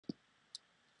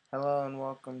Hello and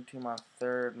welcome to my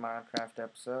third Minecraft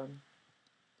episode.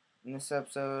 In this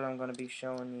episode I'm going to be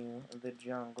showing you the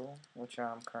jungle, which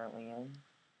I'm currently in.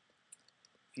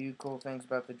 A few cool things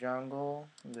about the jungle: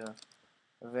 the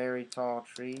very tall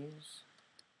trees,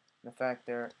 the fact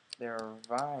there are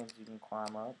vines you can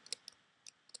climb up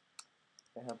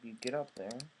to help you get up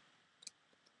there.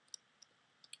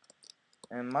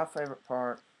 And my favorite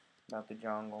part about the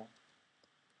jungle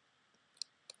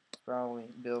is probably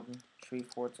building tree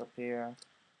forts up here,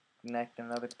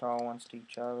 connecting other tall ones to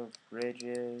each other with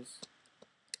bridges.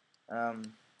 The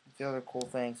other cool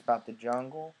things about the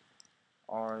jungle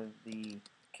are the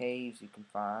caves you can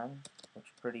find, which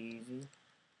are pretty easy.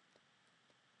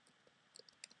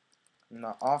 And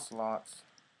the ocelots,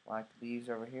 like these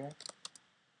over here,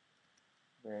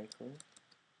 very cool.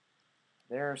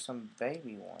 There are some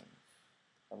baby ones,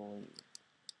 I believe.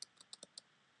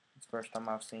 It's the first time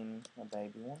I've seen a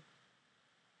baby one.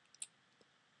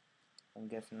 I'm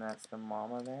guessing that's the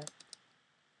mama there.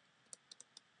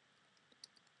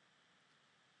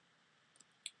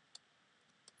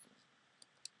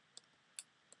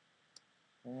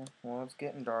 Yeah, well, it's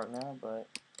getting dark now, but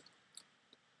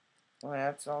well,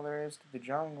 that's all there is to the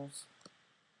jungles.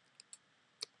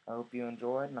 I hope you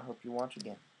enjoyed, and I hope you watch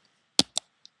again.